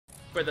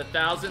for the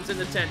thousands in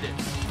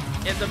attendance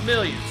and the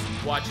millions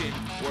watching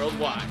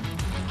worldwide.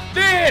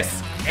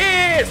 This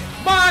is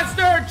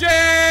Monster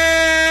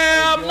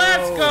Jam!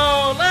 Let's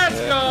go, let's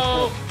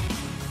go!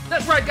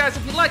 That's right, guys.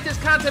 If you like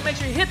this content, make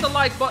sure you hit the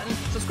like button,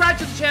 subscribe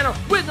to the channel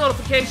with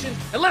notifications,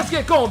 and let's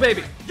get going,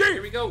 baby! Yeah.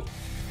 Here we go.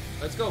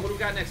 Let's go. What do we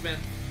got next, man?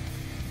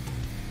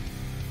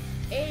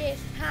 It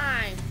is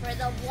time for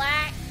the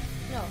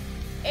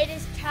it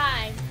is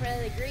time for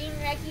the green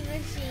wrecking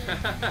machine.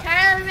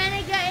 Tyler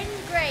Menega and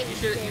Gray. You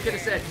could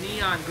have said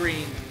neon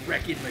green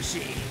wrecking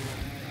machine.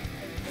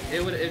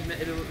 It would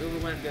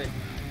have went good.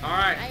 All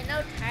right. I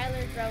know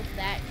Tyler drove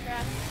that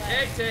truck,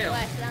 but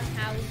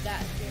somehow we got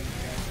here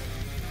first.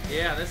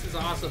 Yeah, this is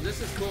awesome. This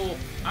is cool.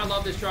 I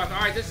love this truck.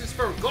 All right, this is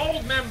for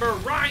gold member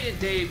Ryan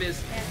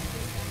Davis,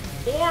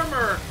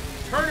 former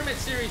Tournament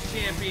Series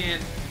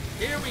champion.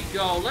 Here we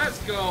go. Let's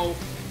go.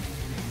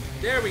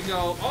 There we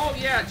go. Oh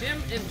yeah,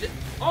 Jim and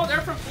oh, they're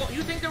from.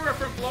 You think they were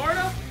from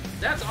Florida?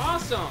 That's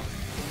awesome.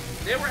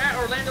 They were at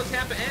Orlando,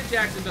 Tampa, and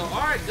Jacksonville.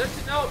 All right, good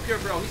to know, Pure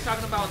Bro. He's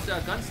talking about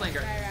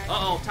Gunslinger.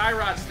 Uh-oh, tie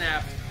rod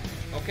snapped.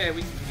 Okay,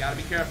 we gotta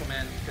be careful,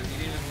 man, because he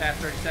didn't even pass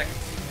 30 seconds.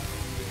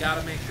 We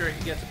gotta make sure he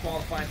gets a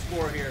qualifying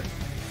score here.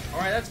 All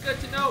right, that's good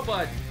to know,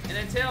 bud. And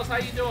then Tails, how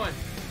you doing?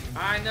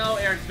 I know,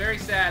 Eric's very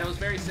sad. It was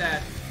very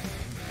sad.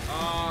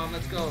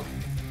 Let's go.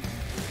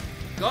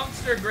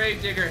 Gumpster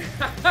Gravedigger.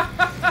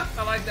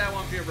 I like that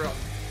one, Pure Bro.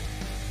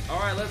 All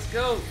right, let's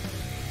go.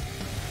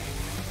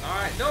 All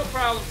right, no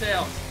problem,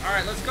 Tails. All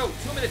right, let's go.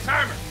 2-minute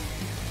timer.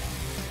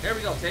 There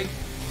we go, Take.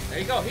 There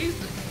you go. He's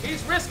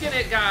risking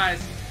it, guys.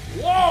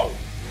 Whoa!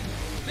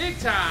 Big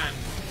time.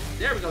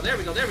 There we go, there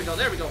we go, there we go,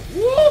 there we go.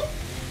 Woo!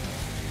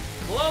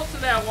 Close to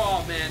that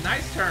wall, man.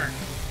 Nice turn.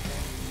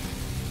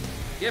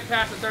 Get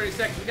past the 30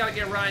 seconds. We got to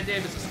get Ryan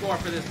Davis a score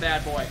for this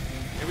bad boy.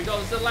 Here we go.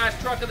 This is the last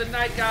truck of the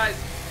night, guys.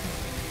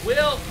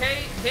 Will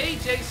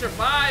KJ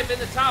survive in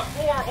the top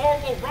 4, or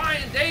will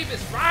Ryan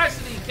Davis rise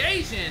to the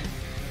occasion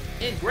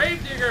in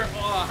Gravedigger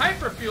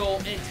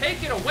Hyperfuel and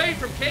take it away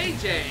from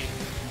KJ?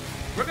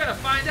 We're going to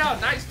find out.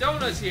 Nice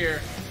donuts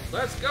here.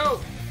 Let's go.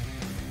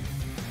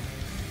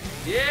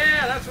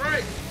 Yeah, that's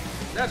right.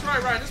 That's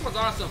right, Ryan. This one's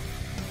awesome.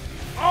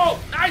 Oh,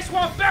 nice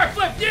one.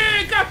 Backflip.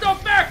 Yeah, got the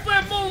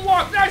backflip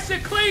moonwalk. Nice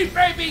and clean,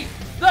 baby.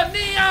 The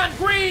neon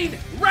green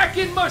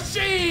wrecking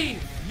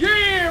machine.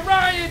 Yeah,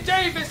 Ryan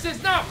Davis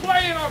is not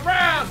playing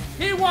around.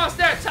 He wants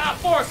that top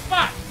 4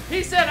 spot.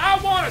 He said, I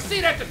want a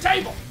seat at the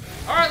table.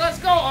 All right, let's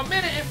go. 1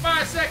 minute and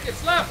 5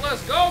 seconds left.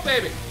 Let's go,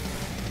 baby.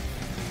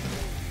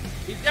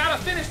 He's got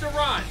to finish the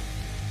run.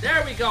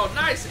 There we go.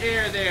 Nice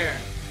air there.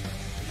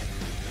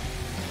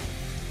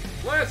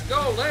 Let's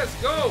go. Let's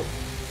go.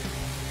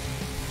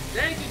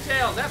 Thank you,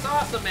 Tails. That's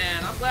awesome,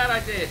 man. I'm glad I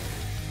did.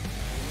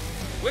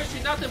 Wish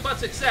you nothing but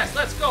success.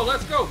 Let's go.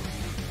 Let's go.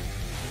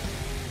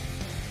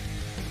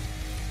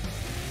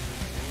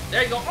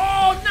 There you go.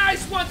 Oh,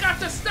 nice one. Got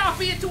the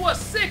Stompy into a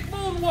sick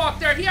moonwalk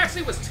there. He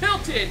actually was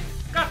tilted.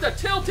 Got the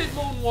tilted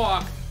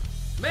moonwalk.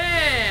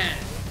 Man.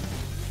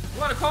 You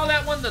want to call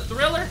that one the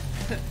thriller?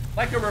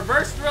 Like a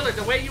reverse thriller.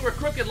 The way you were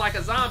crooked like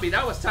a zombie.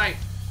 That was tight.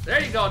 There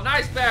you go.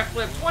 Nice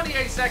backflip.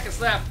 28 seconds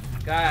left.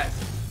 Guys,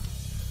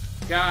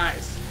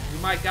 we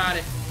might got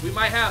it. We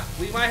might have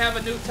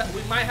a new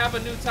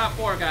top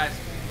 4, guys.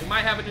 We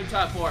might have a new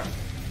top 4.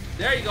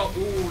 There you go.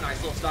 Ooh,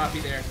 nice little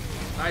stoppy there.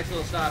 Nice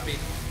little stoppy.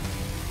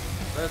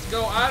 Let's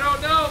go. I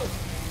don't know.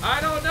 I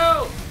don't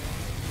know.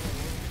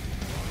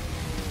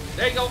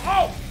 There you go.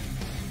 Oh!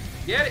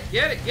 Get it,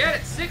 get it, get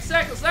it. 6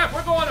 seconds left.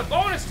 We're going to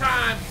bonus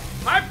time.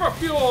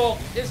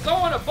 Hyperfuel is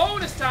going to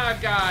bonus time,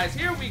 guys.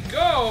 Here we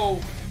go.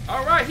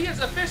 All right, he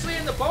is officially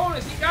in the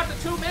bonus. He got the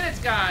 2 minutes,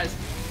 guys.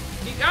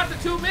 He got the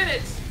 2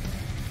 minutes.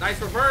 Nice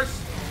reverse.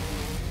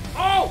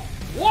 Oh!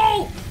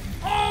 Whoa!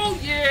 Oh,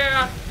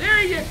 yeah.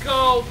 There you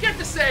go. Get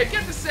the save.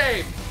 Get the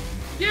save.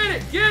 Get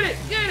it. Get it.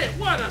 Get it.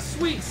 What a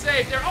sweet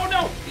save there. Oh,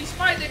 no. He's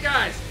fighting it,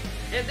 guys.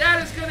 And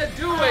that is going to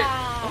do it.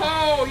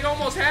 Oh, he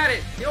almost had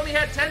it. He only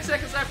had 10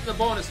 seconds left in the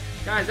bonus.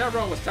 Guys, that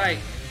run was tight.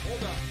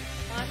 Hold on.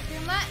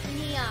 Monster Mutt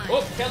Neon.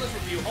 Oh, Kellen's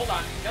review. Hold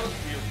on. Kellen's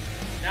review.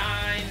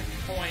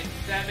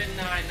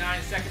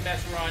 9.799, second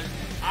best run.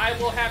 I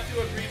will have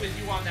to agree with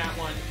you on that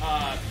one,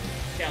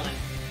 Kellen.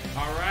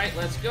 All right,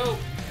 let's go.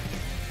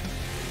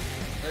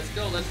 Let's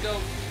go, let's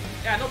go.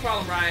 Yeah, no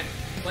problem, Ryan.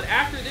 But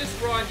after this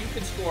run, you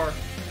can score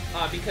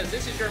because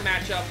this is your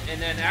matchup,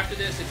 and then after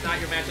this, it's not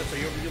your matchup, so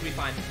you'll be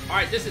fine. All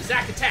right, this is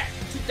Zack Attack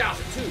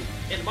 2002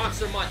 in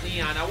Monster Mutt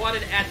Neon. I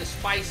wanted to add the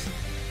spice.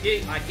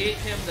 I gave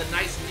him the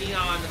nice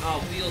neon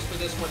wheels for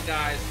this one,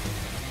 guys.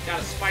 Got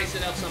to spice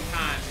it up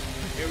sometimes.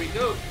 Here we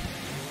go.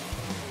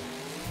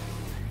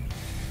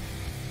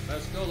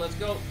 Let's go, let's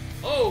go.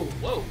 Oh,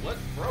 whoa, what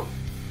broke?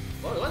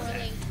 Whoa, what's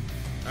that?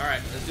 All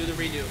right, let's do the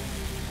redo.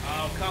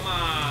 Oh, come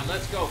on,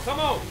 let's go, come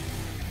on.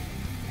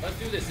 Let's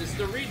do this. This is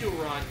the redo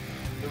run.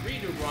 The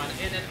redo run.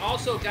 And then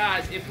also,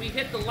 guys, if we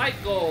hit the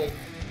like goal,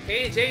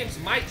 Kay and James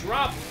might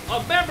drop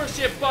a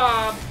membership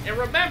bomb. And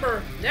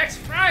remember, next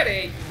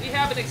Friday, we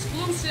have an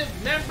exclusive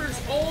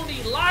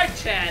members-only live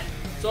chat.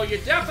 So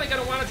you're definitely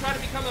going to want to try to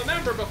become a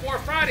member before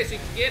Friday so you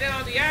can get in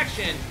on the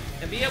action.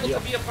 and be able to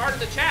be a part of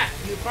the chat,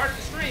 be a part of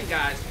the stream,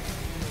 guys.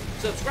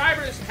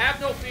 Subscribers, have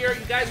no fear.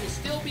 You guys will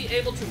still be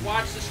able to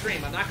watch the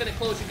stream. I'm not going to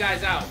close you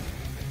guys out.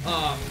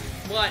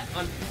 But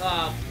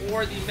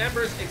for the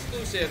members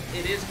exclusive,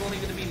 it is going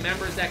to be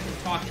members that can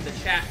talk in the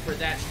chat for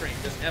that stream.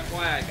 Just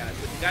FYI, guys.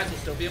 But you guys will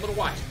still be able to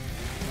watch it.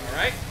 All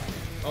right?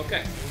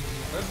 Okay.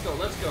 Let's go.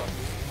 Let's go.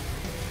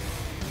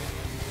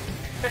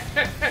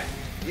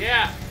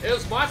 Yeah, it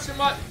was Monster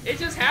Month. It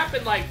just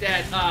happened like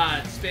that,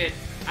 Spin.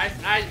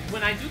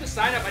 When I do the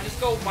sign up, I just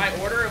go by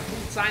order of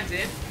who signs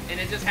in, and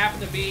it just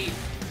happened to be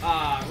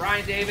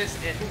Ryan Davis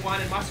and who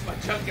wanted Monster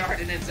Month Junkyard,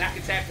 and then Zack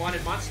Attack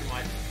wanted Monster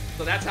Month.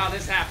 So that's how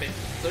this happened.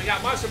 So we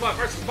got Monster Month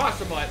versus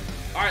Monster Month.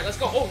 All right, let's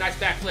go. Oh, nice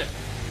backflip.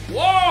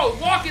 Whoa,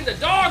 walking the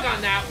dog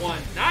on that one.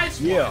 Nice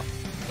one. Yeah.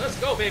 Let's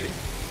go, baby.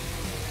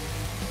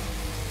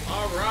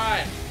 All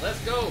right, let's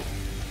go.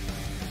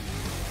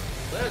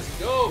 Let's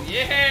go.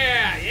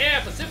 Yeah,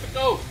 yeah,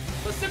 Pacifico.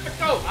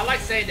 Pacifico. I like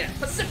saying that.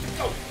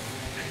 Pacifico.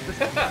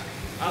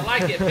 I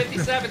like it.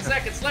 57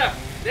 seconds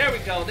left. There we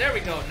go. There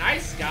we go.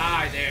 Nice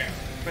guy there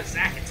for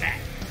Zack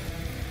Attack.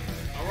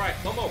 All right,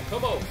 come on,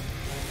 come on.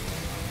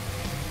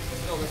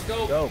 Let's go, let's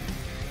go. Go.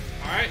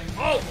 All right.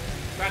 Oh,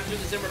 trying to do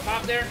the Zimmer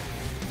pop there.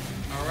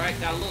 All right,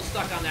 got a little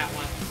stuck on that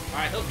one. All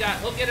right,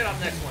 he'll get it on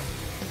the next one.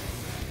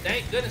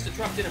 Thank goodness the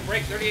truck didn't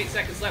break. 38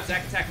 seconds left.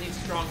 Zack Attack needs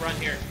a strong run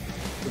here.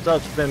 What's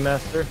up, Spin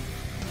Master?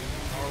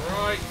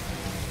 All right.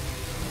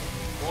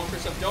 Going for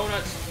some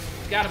donuts.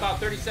 Got about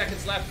 30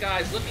 seconds left,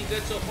 guys. Looking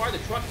good so far. The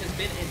truck has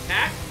been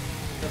intact.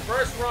 The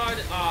first run,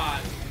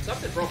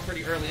 something broke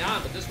pretty early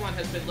on, but this one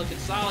has been looking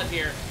solid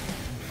here.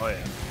 Oh,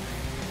 yeah.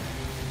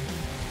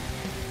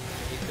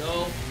 There we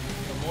go.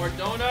 Some more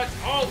donuts.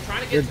 Oh,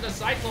 trying to get to the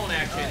cyclone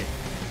action.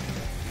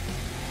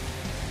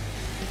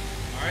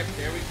 All right,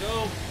 there we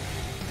go.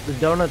 The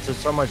donuts are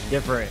so much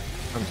different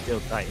from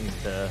Steel Titans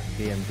to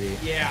BeamNG.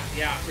 Yeah,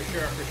 yeah, for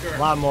sure, for sure. A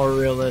lot more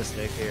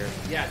realistic here.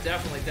 Yeah,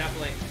 definitely,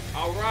 definitely.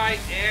 All right,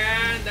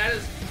 and that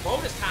is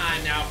bonus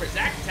time now for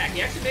Zack Attack.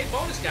 He actually made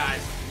bonus,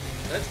 guys.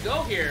 Let's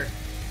go here.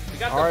 We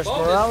got the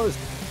bonus. Morales.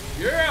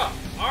 Yeah,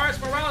 RS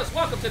Morales,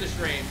 welcome to the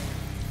stream.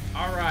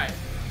 All right,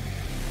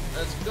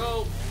 let's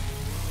go.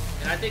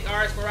 And I think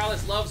RS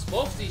Morales loves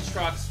both these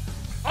trucks.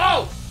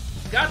 Oh,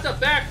 got the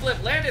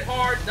backflip, landed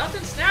hard.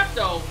 Nothing snapped,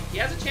 though. He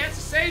has a chance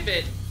to save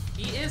it.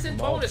 He is in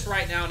bonus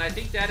right now, and I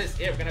think that is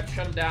it. We're going to have to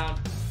shut him down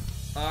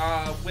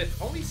with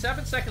only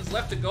 7 seconds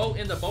left to go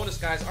in the bonus,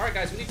 guys. All right,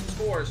 guys, we need some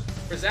scores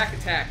for Zack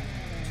Attack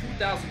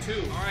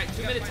 2002. All right,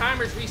 2-minute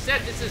timers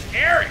reset. This is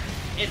Eric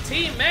and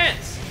Team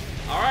Men's.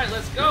 All right,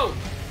 let's go.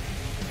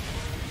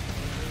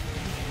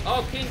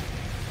 Oh, King.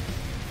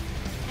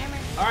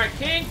 All right,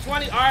 King,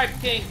 20. All right,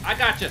 King, I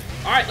got you.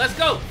 All right, let's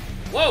go.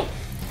 Whoa.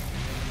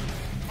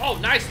 Oh,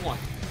 nice one.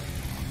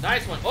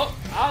 Nice one. Oh,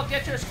 I'll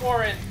get your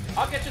score in.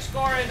 I'll get your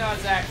score in,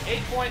 Zach.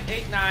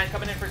 8.89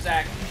 coming in for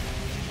Zach.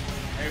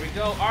 There we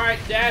go. All right,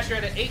 Dash, you're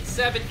at an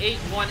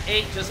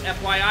 87818, just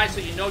FYI, so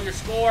you know your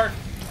score.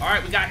 All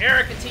right, we got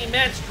Eric and Team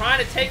Mensch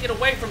trying to take it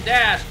away from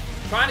Dash,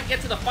 trying to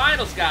get to the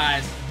finals,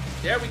 guys.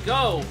 There we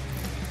go.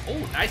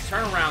 Oh, nice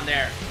turnaround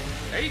there.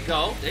 There you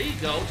go. There you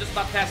go. Just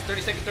about past the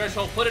 30-second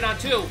threshold. Put it on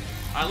 2.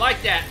 I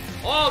like that.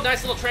 Oh,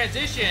 nice little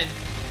transition.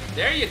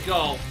 There you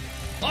go.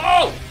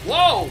 Oh,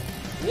 whoa,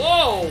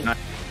 whoa.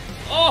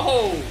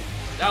 Oh.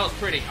 That was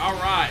pretty. All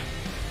right.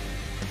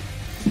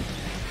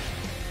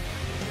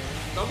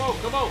 Come on,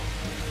 come on.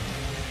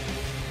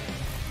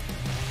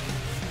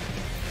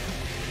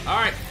 All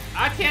right.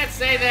 I can't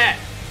say that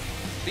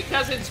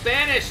because in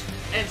Spanish,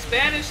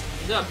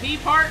 the P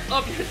part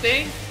of your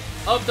thing,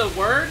 of the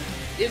word,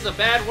 is a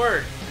bad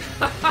word.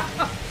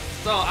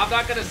 So I'm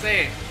not going to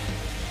say it.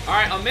 All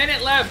right, a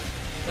minute left.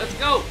 Let's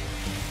go.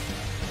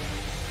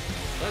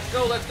 Let's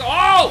go, let's go.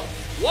 Oh!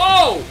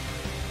 Whoa!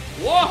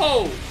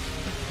 Whoa!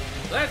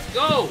 Let's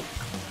go.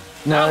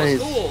 That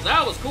was cool.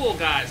 That was cool,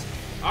 guys.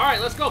 All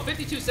right, let's go.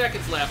 52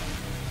 seconds left.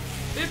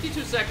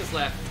 52 seconds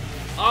left.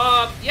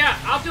 Yeah,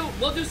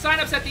 we'll do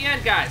signups at the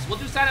end, guys. We'll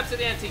do signups at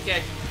the end,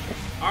 TK.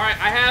 All right,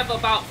 I have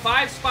about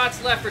 5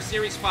 spots left for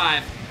Series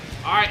 5.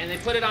 All right, and they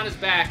put it on his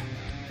back.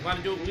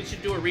 We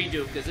should do a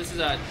redo because this is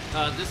a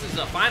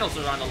finals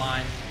are on the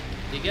line.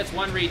 He gets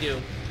 1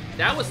 redo.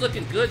 That was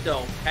looking good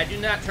though. Had you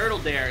not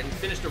turtled there and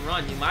finished a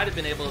run, you might have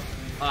been able.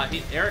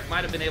 Eric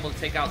might have been able to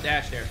take out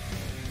Dash there.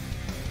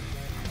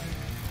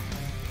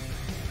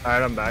 All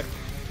right, I'm back.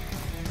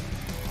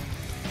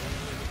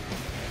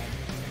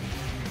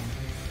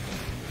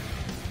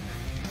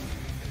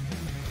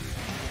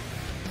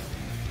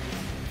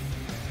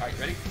 All right,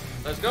 ready?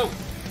 Let's go.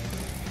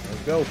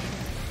 Let's go.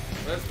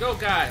 Let's go,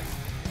 guys.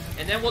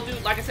 And then we'll do,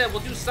 like I said,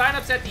 we'll do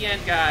signups at the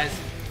end, guys.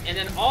 And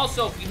then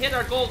also, if we hit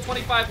our goal of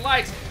 25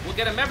 likes, we'll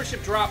get a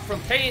membership drop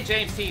from Kay and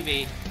James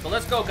TV. So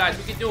let's go, guys.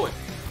 We can do it.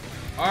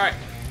 All right,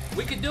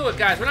 we can do it,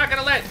 guys. We're not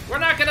gonna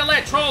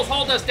let trolls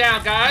hold us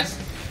down, guys.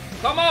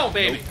 Come on,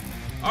 baby.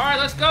 Nope. All right,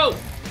 let's go.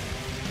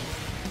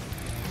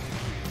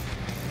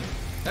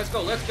 Let's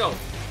go. Let's go.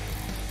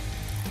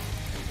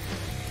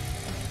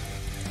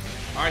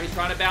 All right, he's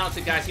trying to balance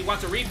it, guys. He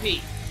wants a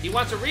repeat. He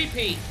wants a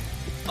repeat.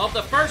 of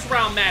the first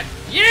round match.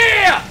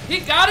 Yeah! He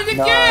got it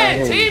again!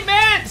 Nice. Team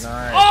Ments!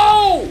 Nice.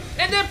 Oh!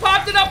 And then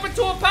popped it up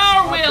into a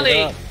power Popped it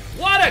wheelie. up.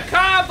 What a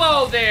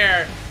combo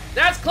there.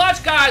 That's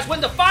clutch, guys.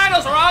 When the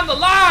finals are on the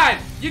line,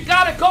 you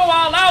gotta go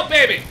all out,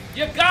 baby.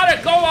 You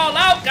gotta go all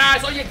out,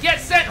 guys, or you get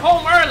sent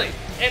home early.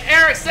 And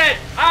Eric said,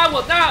 I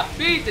will not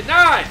be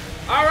denied.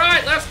 All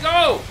right, let's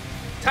go.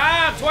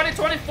 Time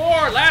 2024,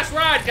 last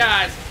ride,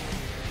 guys.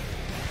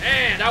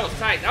 Man, that was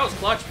tight. That was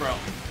clutch, bro.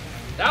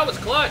 That was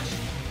clutch.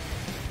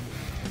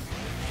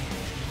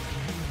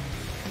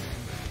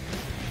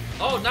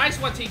 Oh, nice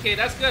one, TK.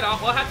 That's good. I'll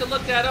have to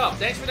look that up.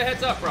 Thanks for the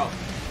heads up, bro. All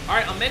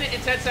right, 1 minute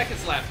and 10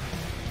 seconds left.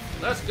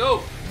 Let's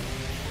go.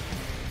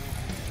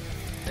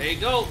 There you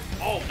go.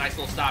 Oh, nice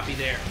little stoppy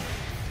there.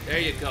 There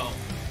you go.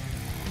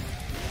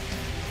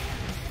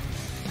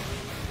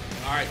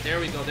 All right, there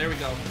we go. There we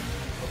go.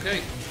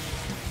 Okay.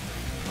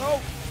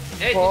 Oh.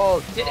 Hey,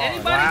 did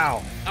anybody?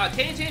 Wow.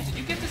 Kane James, did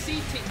you get to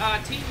see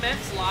Team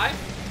Ments live?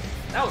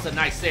 That was a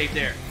nice save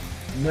there.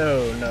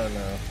 No. No,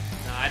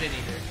 I didn't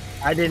either.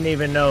 I didn't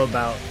even know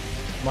about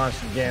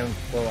Monster Jam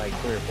for like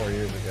 3 or 4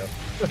 years ago.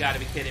 You gotta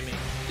be kidding me.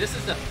 This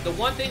is the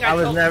one thing I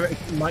was never.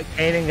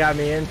 Kaden got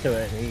me into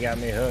it, and he got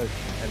me hooked,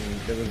 and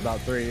it was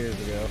about 3 years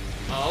ago.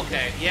 Oh,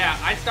 okay. Yeah,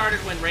 I started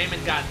when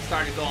Raymond got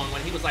started going,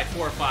 when he was like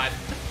 4 or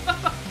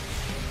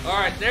 5. All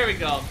right, there we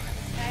go.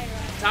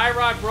 Tie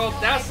rod broke.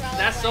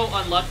 That's so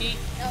unlucky.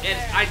 And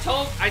I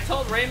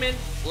told Raymond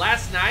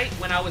last night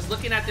when I was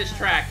looking at this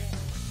track.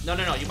 No.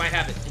 You might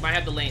have it. You might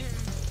have the link.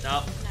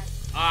 No.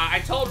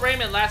 I told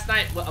Raymond last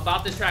night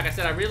about this track. I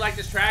said I really like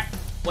this track,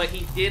 but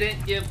he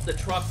didn't give the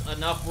trucks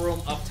enough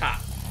room up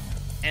top.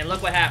 And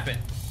look what happened.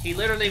 He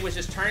literally was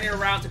just turning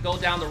around to go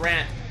down the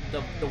ramp.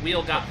 The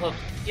wheel got hooked.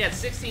 He had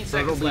 16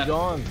 seconds left.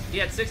 Gone. He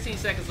had 16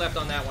 seconds left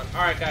on that one.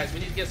 All right, guys, we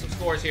need to get some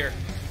scores here.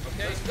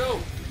 Okay, let's go.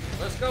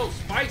 Let's go.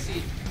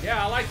 Spicy.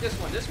 Yeah, I like this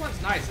one. This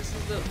one's nice. This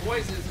is the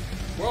boys'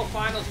 World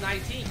Finals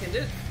 19.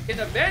 Can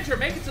Avenger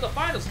make it to the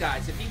finals,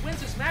 guys? If he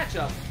wins this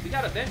matchup, we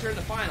got Avenger in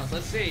the finals.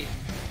 Let's see.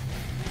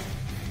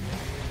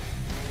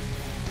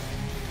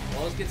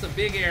 Well, let's get some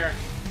big air.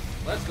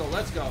 Let's go.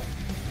 Let's go.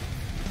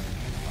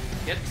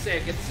 Get the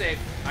save. Get the save.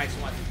 Nice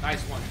one.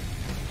 Nice one.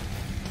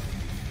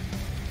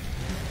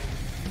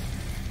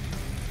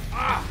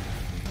 Ah!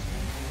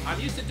 I'm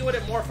used to doing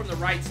it more from the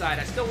right side.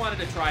 I still wanted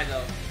to try,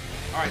 though.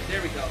 All right,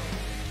 there we go.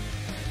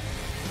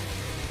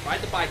 Ride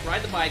the bike.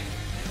 Ride the bike.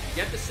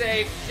 Get the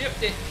save.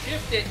 Shift it.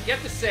 Shift it.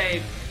 Get the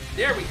save.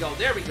 There we go.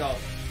 There we go.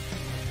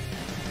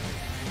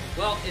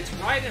 Well, it's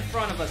right in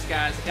front of us,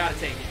 guys. I gotta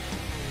take it.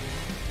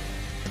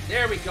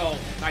 There we go.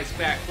 Nice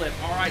backflip.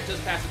 All right,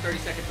 just past the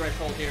 30-second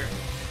threshold here.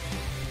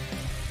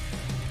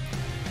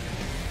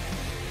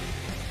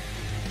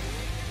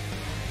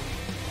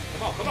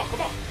 Come on, come on,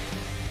 come on.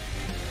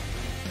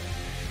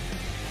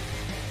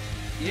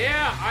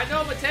 Yeah, I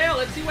know, Mateo.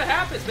 Let's see what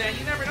happens, man.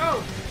 You never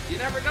know. You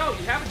never know.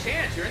 You have a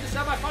chance. You're in the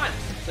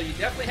semifinals, so you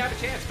definitely have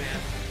a chance, man.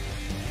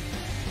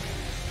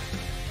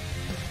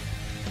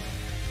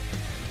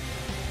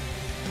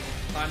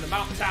 Climb the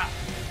mountaintop.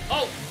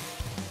 Oh!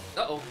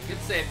 Uh-oh. Get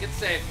the save. Get the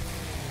save.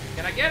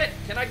 Can I get it?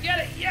 Can I get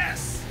it?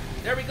 Yes!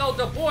 There we go.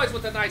 The boys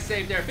with a nice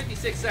save there.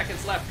 56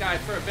 seconds left, guys,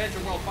 for Avenger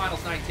World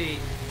Finals 19.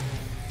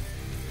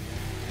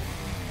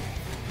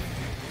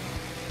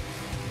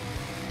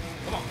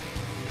 Come on.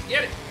 Let's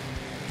get it.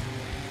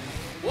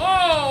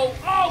 Whoa!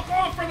 Oh,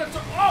 going for the...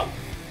 Oh!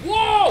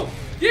 Whoa!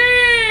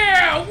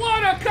 Yeah!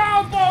 What a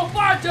combo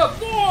by the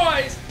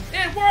boys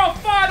in World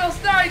Finals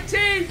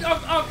 19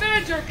 of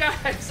Avenger,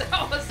 guys.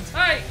 That was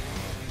tight.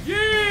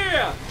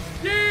 Yeah!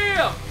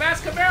 Yeah!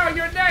 Fast Camaro,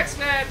 you're next,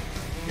 man.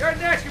 You're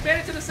next. You made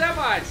it to the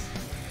semis.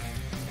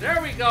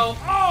 There we go.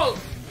 Oh!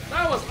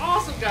 That was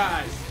awesome,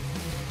 guys.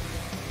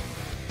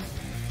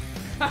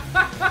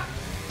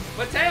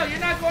 Mateo, you're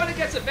not going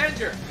against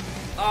Avenger.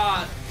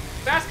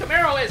 Fast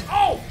Camaro is...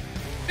 Oh!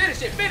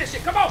 Finish it, finish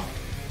it, come on!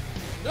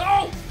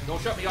 No!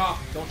 Don't shut me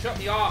off, don't shut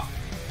me off.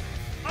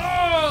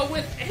 Oh,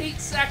 with 8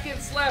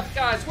 seconds left,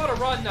 guys. What a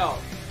run, though.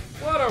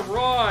 What a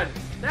run.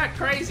 That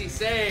crazy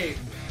save.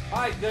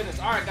 My goodness.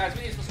 All right, guys,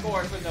 we need some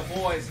scores for the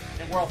boys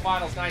in World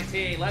Finals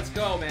 19. Let's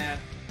go, man.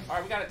 All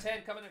right, we got a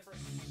 10 coming in for...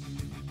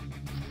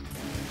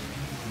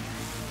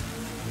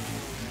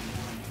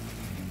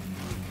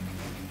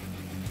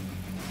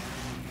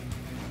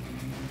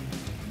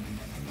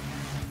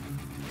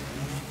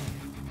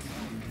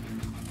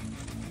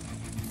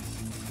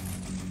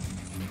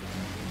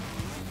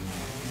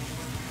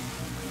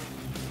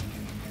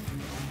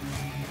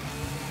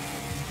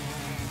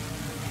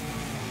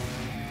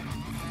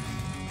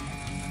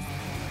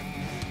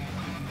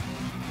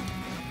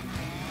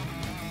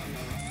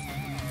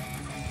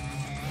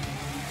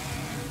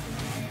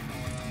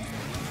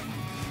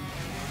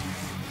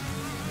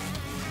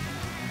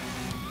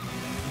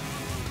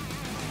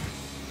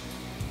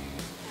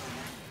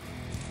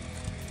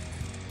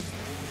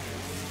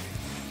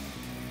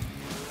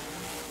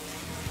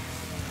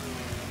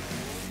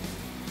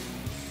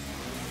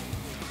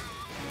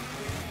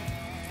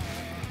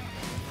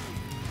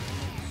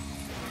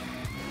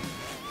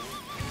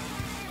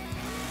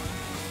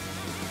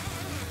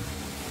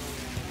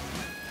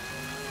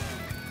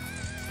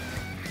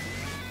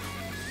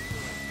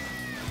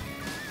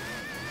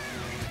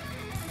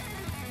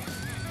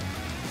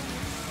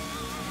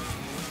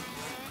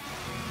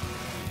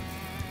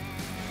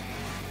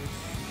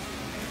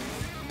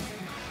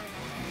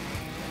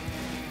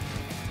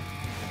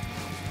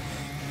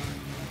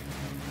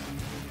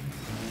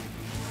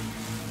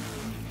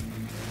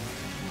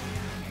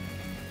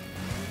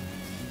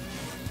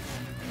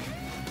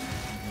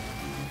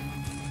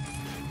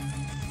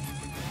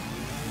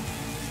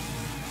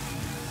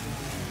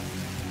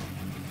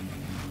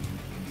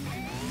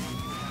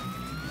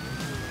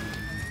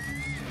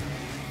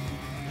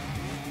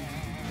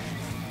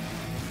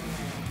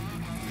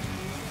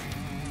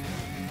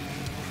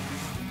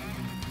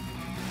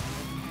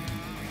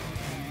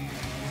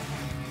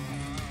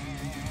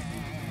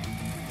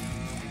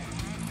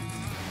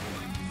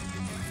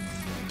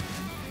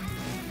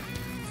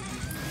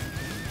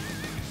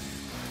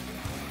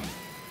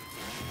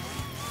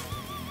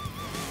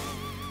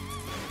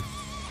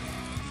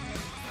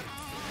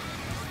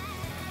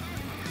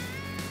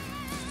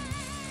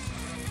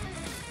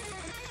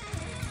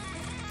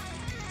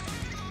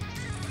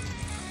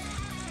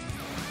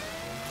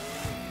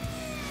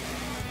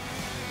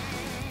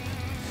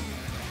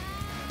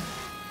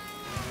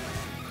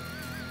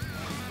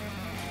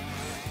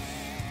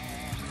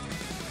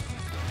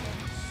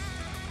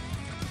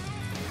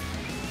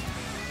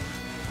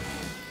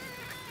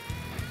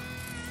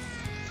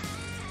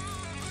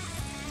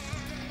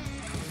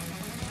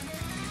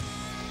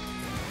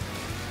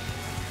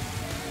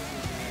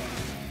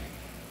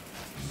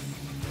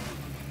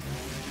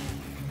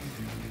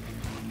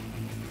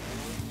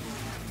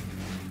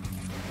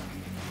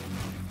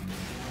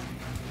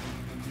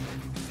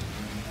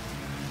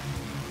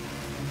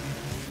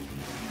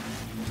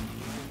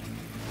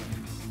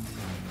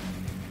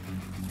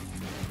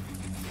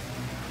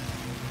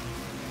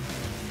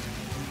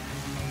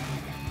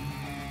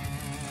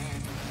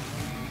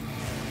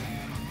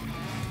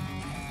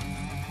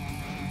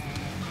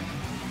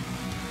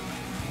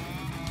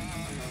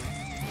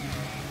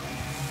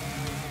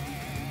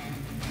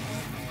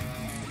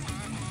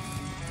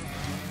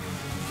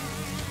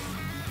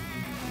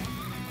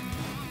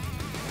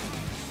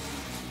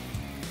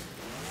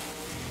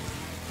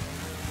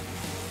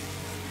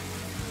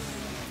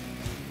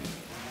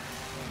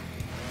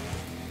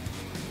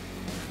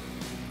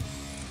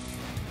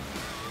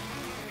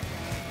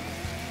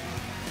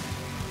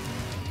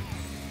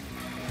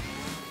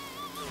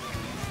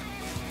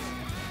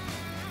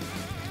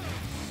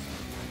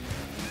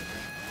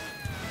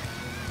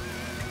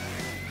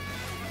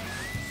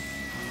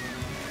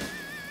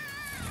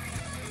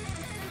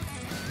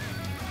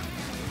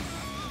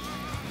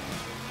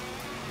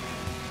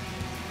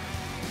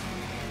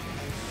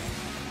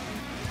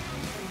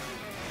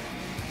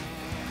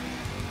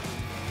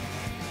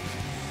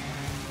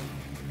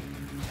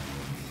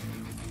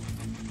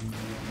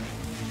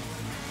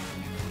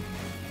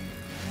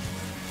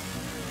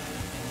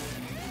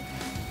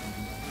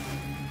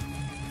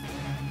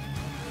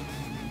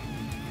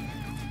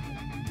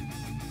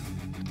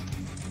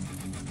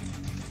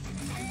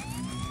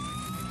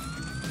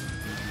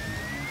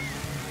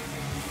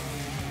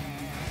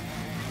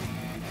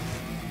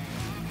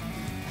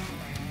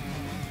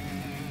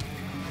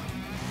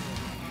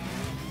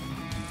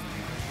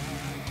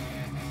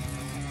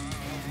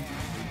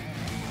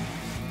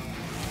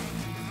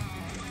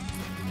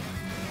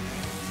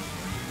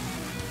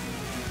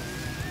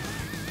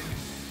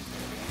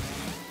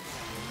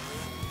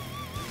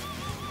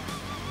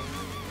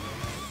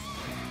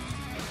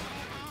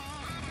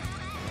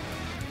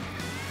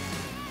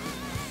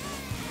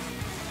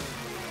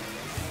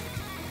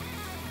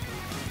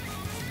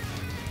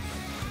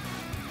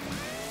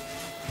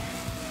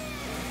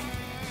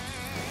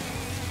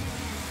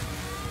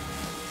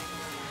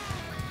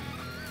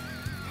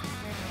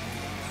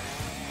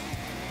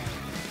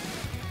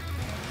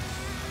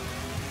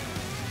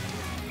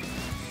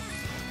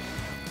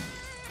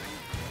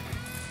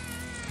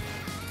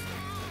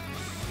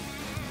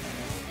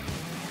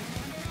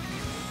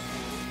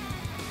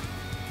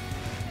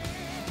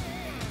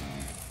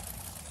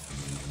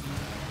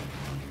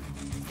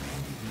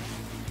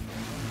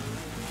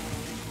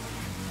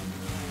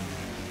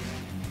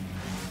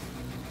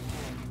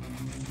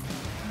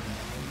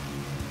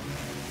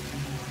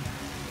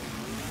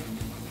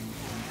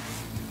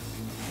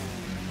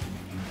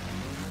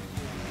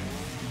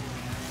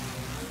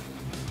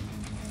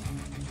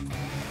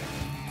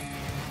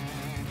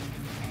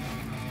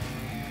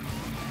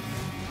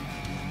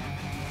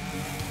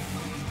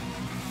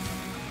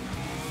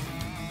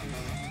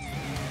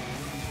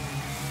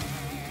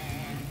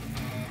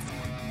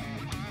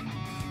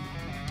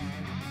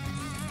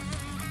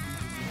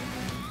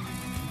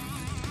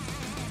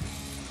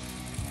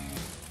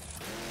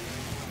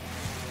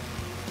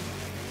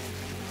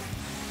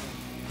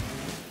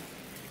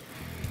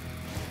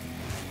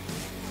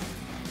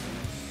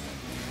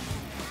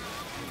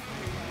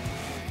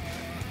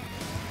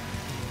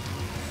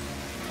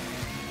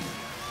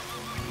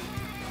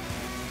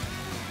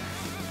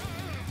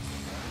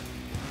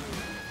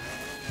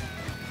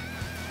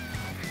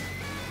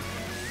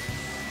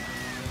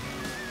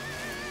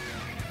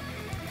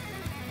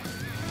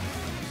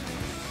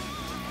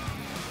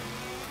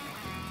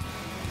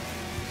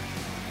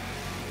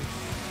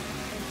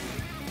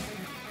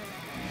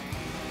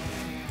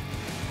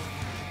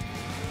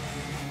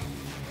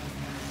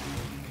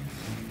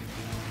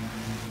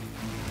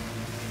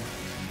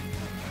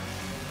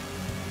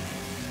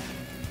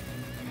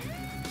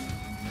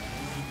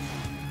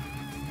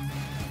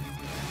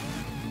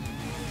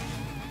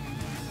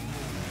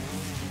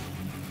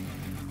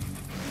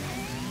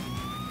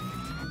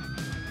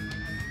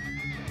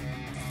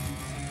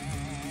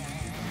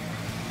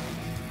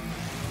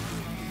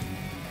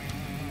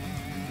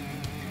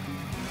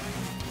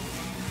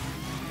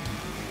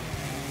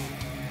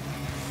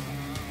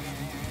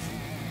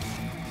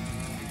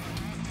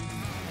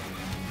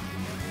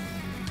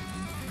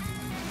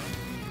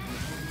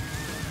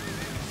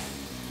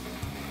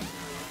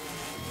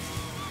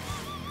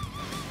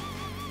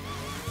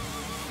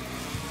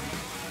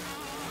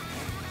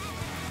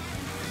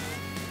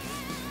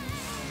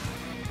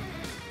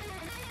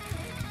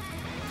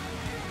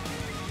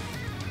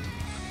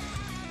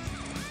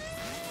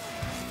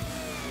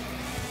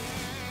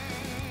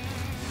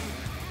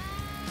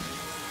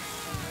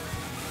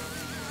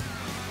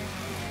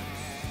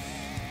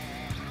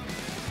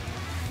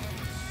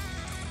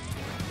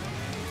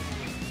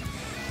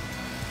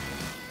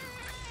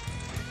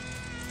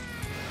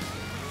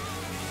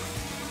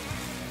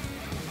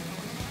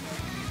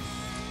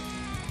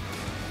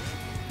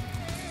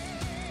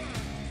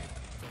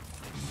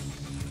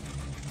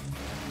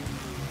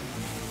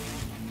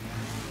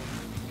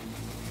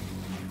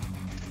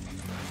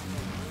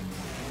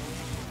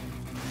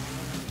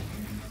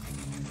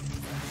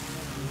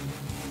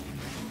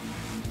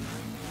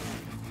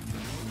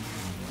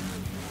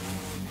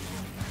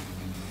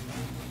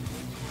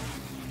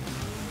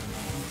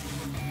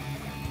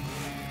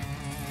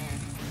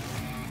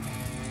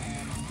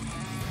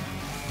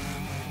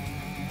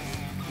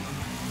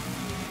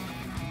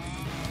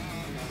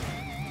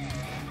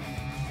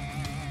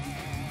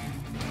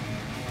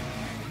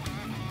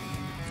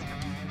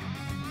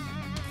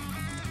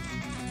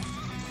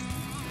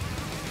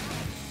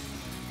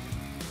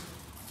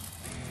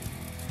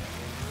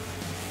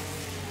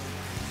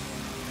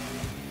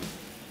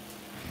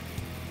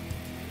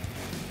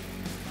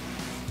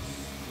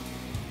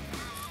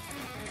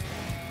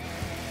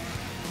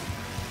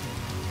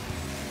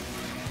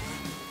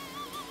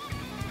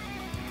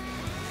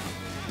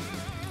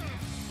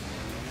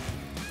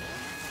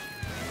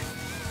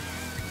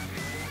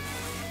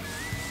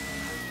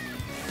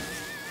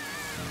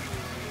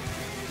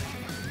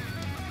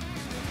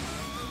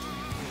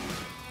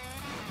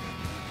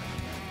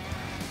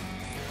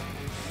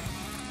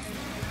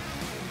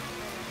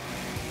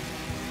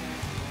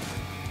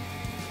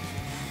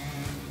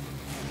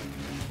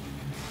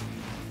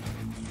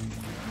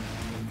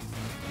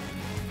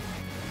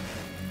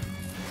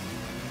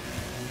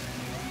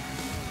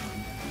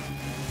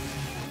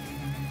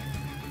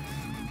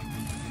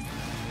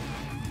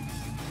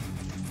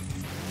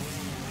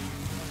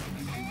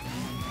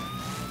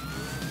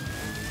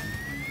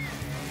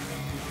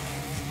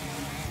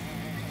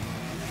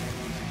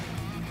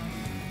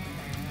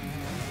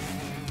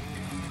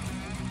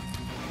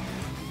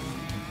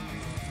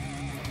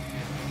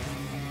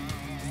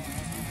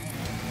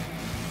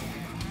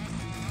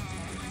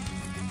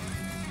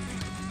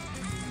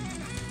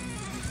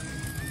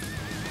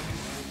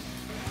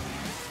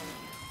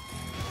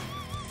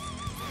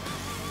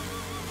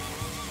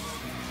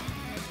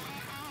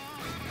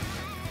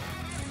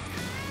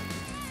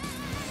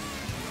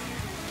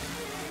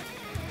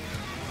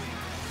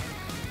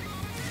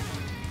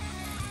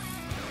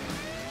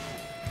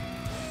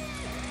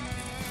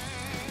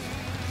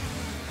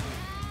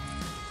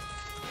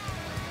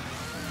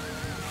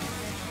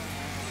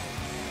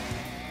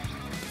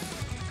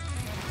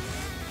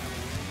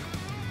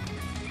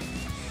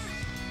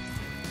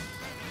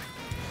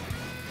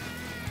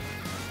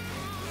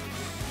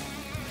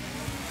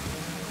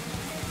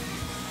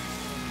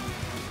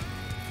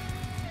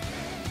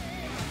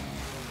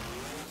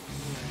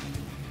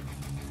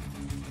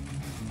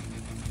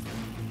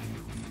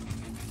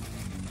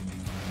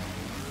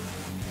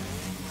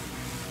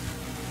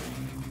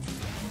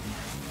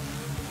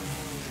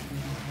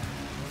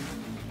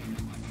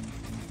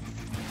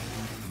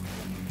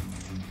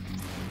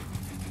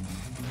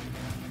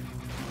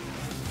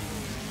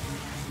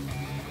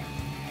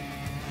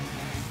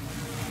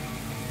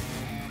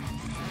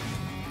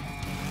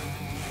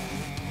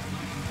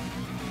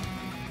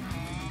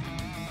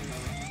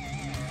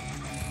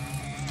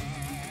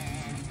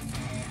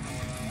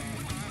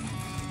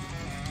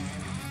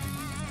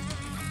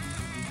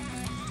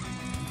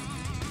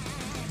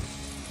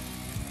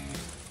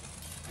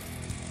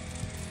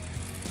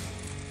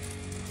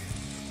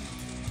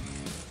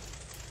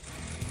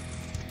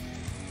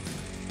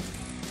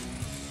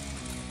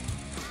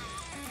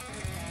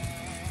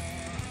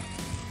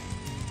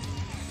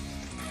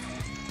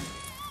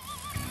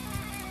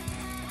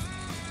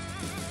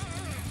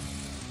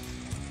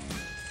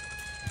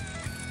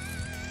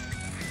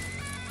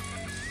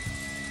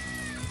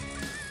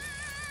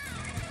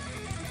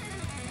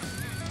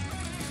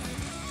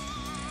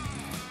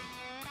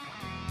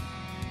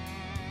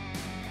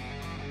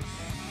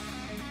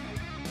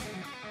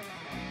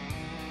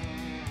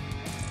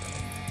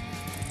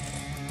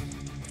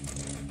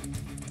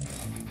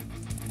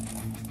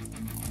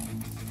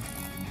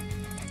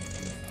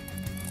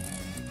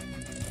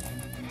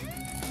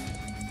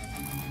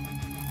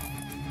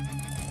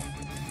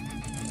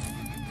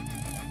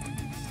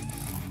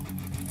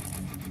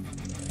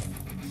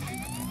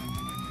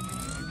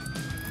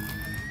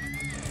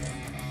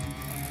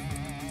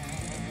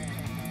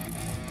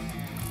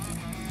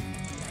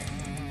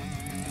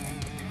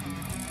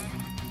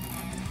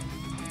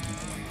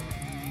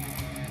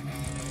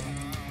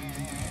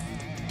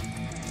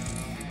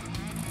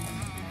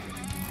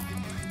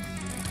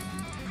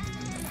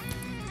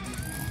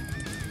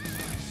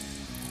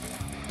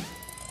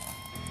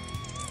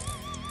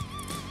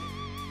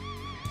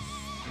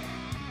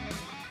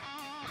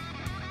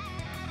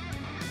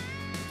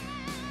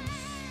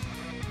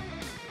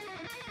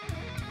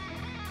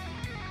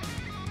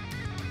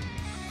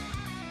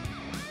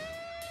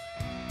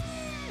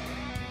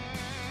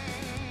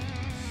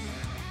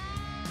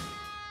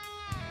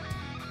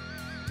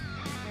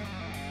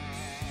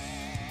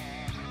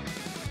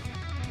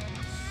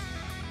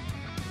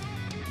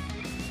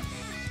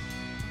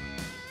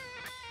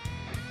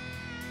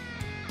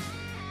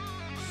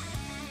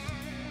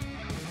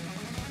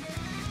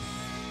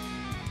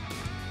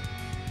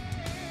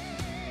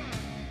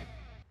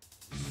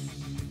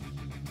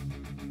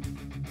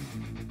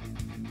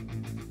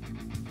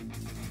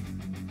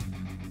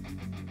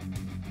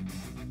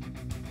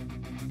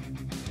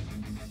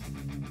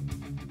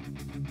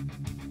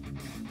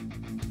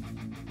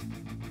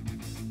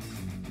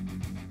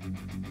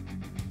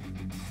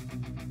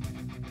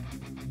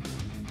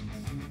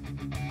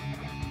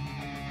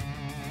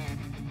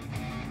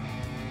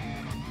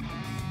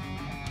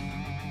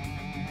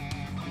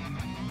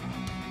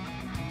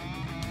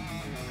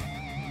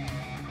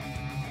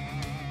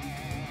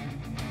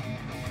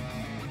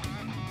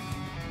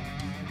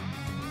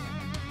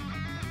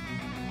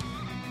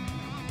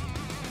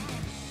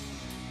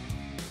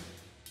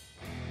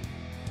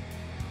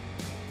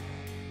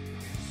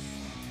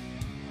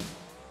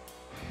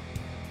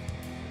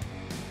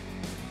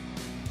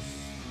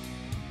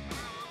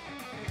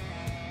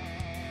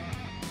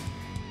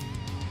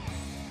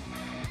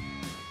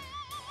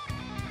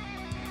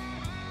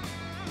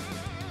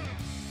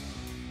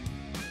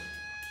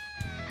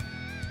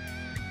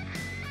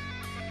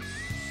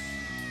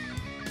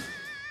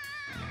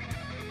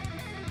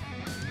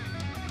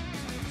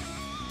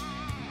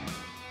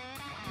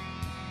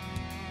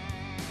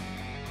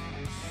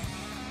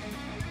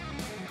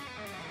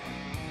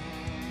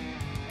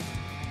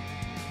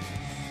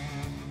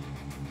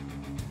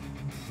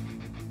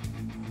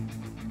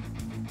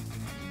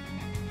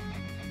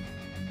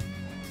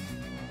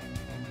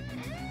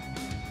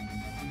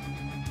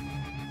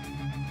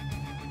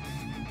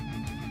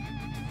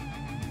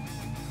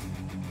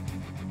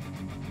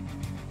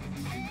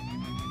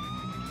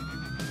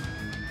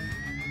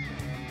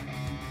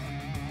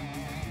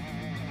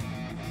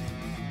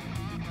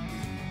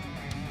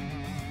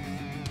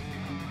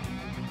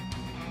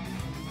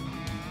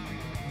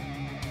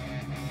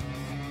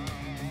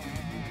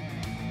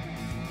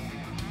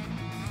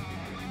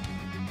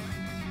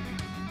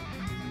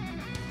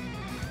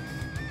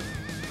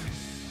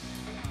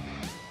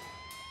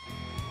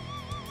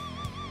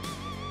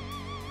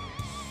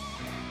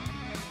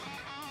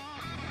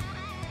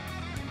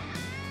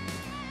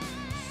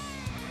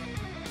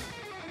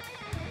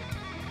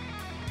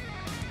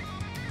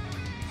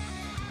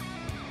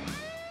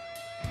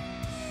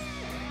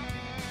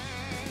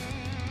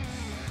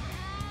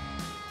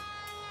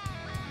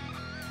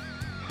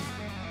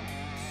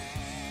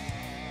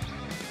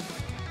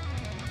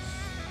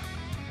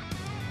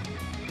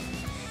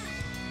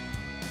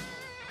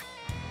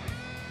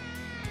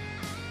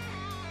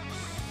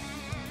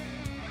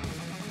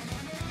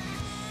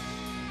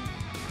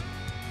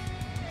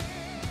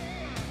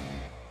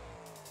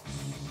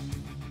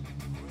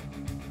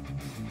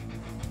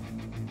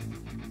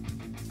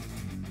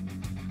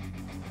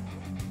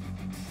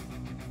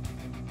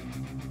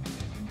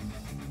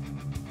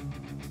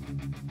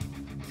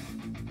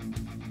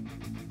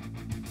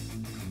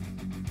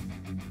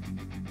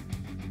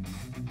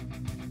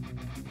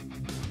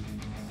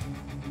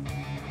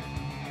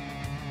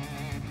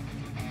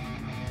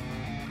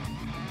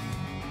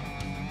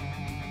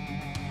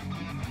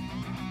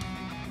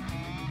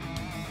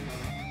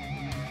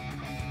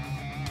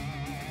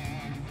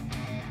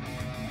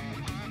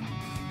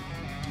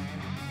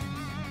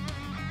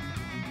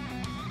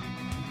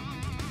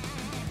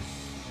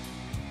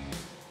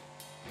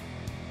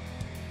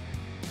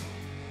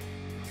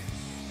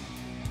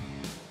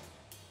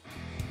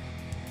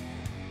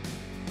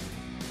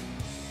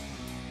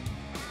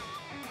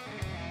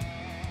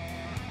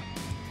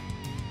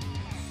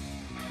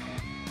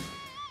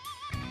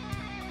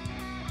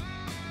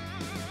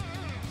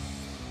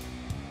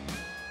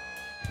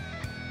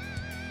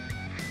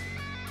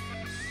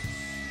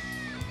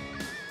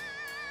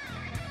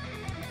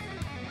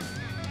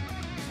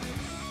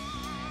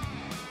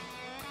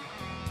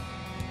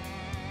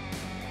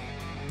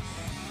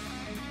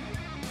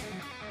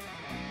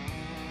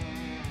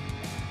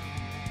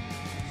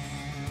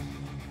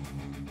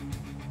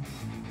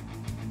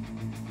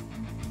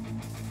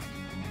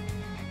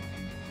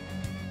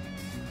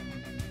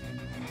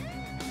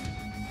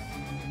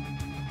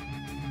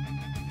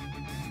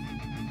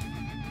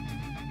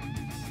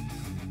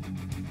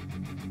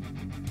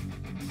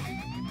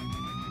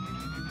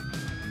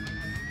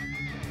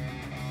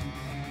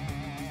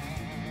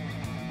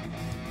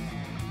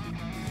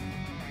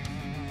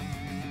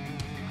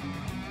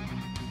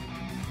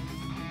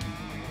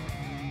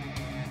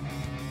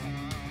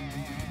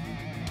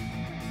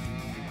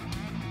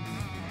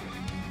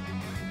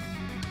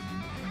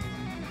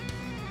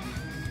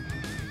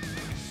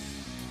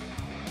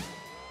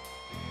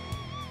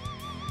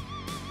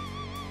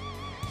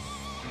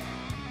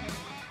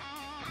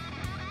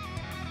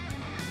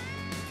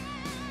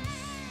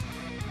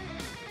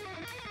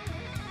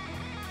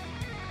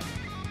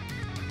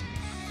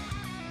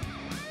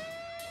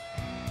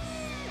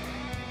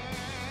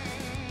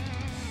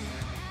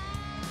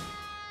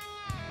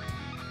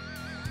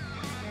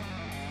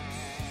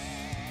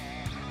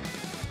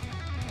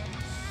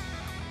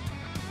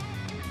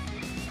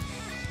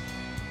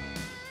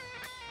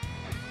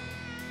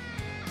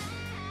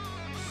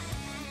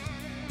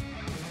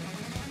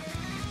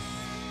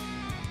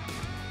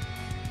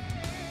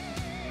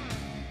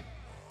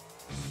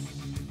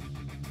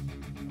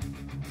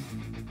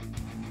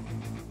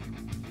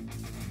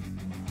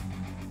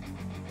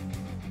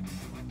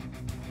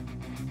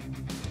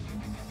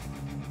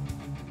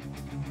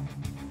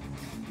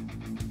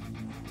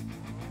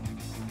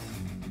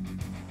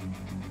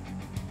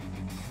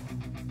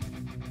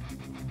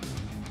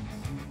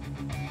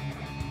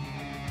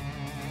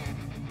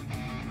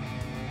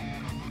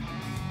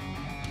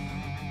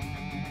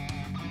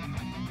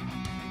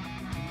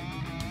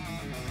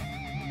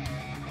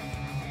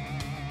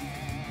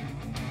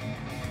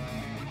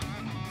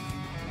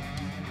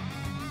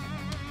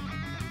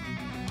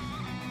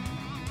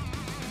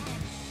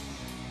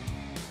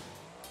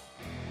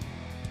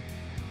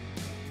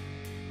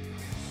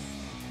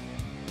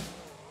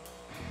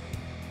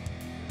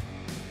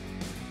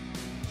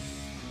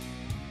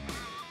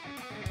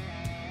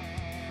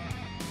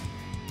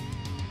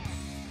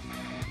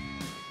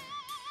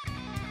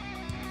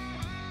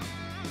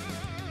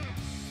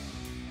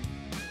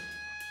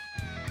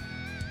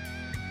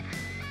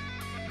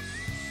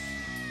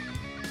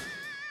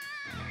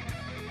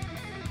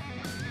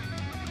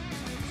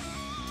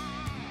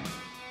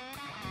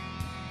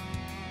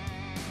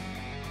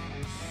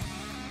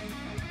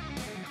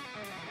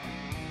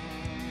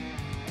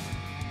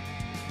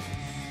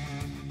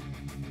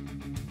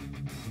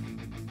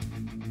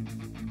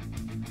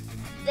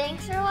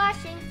 Thanks for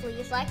watching.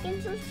 Please like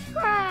and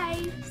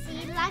subscribe.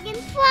 See you like in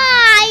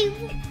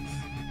 5.